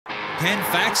10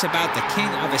 facts about the king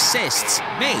of assists,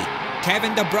 me,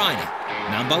 Kevin De Bruyne.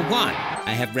 Number 1. I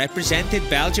have represented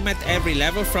Belgium at every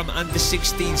level from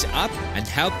under-16s up and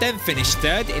helped them finish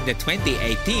 3rd in the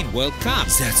 2018 World Cup.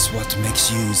 That's what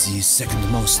makes you the second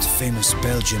most famous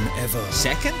Belgian ever.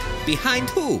 Second? Behind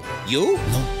who? You?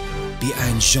 No,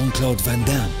 behind Jean-Claude Van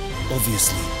Damme,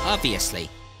 obviously. Obviously.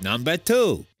 Number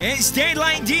 2. It's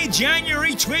deadline day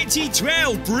January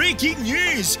 2012. Breaking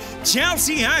news.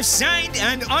 Chelsea have signed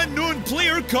an unknown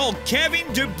player called Kevin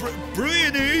De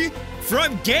Bruyne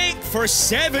from Genk for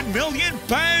 £7 million.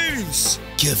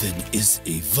 Kevin is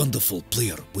a wonderful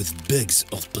player with bags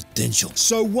of potential.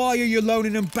 So why are you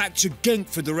loaning him back to Genk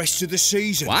for the rest of the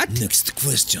season? What? Next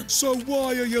question. So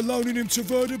why are you loaning him to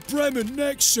Werder Bremen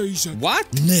next season? What?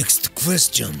 Next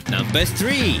question. Number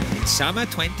 3. In summer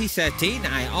 2013,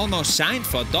 I almost signed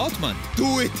for Dortmund.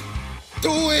 Do it!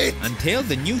 Do it! Until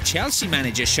the new Chelsea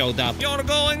manager showed up. You're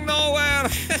going nowhere!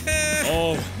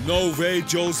 Oh, no way,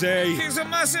 Jose. He's a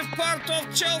massive part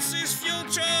of Chelsea's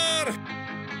future!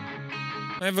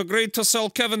 I've agreed to sell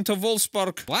Kevin to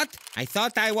Wolfsburg. What? I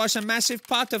thought I was a massive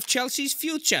part of Chelsea's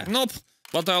future. Nope,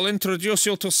 but I'll introduce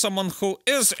you to someone who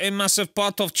is a massive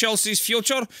part of Chelsea's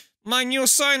future. My new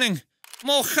signing,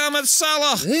 Mohamed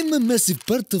Salah. I'm a massive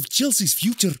part of Chelsea's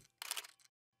future.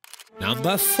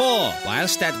 Number 4.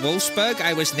 Whilst at Wolfsburg,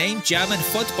 I was named German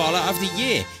Footballer of the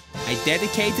Year. I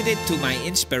dedicated it to my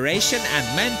inspiration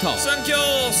and mentor. Thank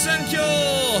you, thank you.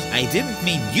 I didn't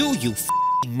mean you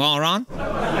f***ing moron.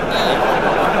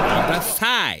 Number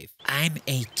 5. I'm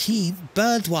a keen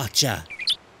birdwatcher.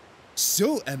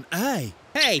 So am I.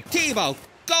 Hey, Timo,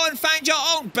 go and find your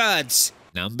own birds.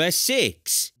 Number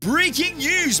 6. Breaking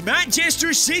news!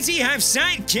 Manchester City have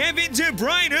signed Kevin De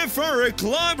Bruyne for a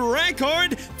club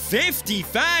record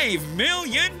 £55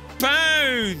 million.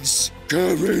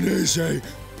 Kevin is a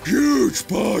huge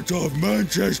part of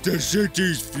Manchester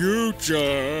City's future.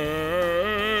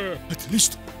 At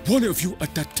least one of you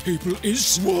at that table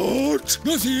is... What?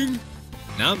 Nothing.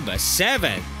 Number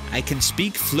 7. I can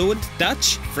speak fluent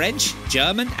Dutch, French,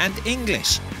 German and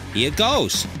English. Here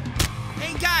goes.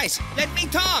 Hey guys, let me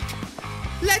talk!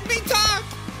 Let me talk!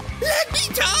 Let me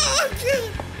talk!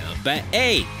 Number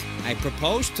 8. I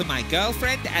proposed to my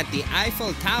girlfriend at the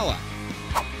Eiffel Tower.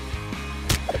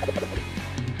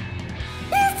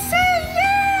 It's a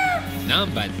yes!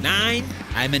 Number 9.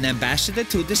 I'm an ambassador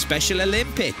to the Special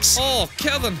Olympics. Oh,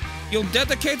 Kevin, you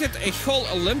dedicated a whole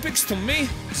Olympics to me?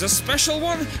 The special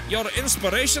one? Your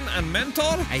inspiration and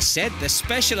mentor? I said the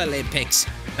Special Olympics,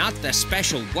 not the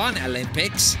Special One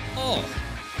Olympics. Oh,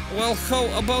 well, how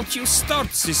about you start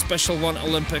the Special One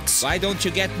Olympics? Why don't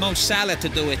you get Mo Salah to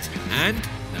do it? And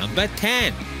number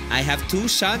 10. I have 2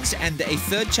 sons and a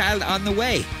 3rd child on the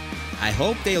way. I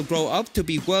hope they'll grow up to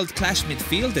be world-class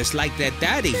midfielders like their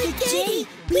daddy. But Daddy,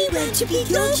 we want to be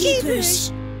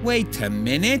goalkeepers. Wait a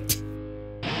minute.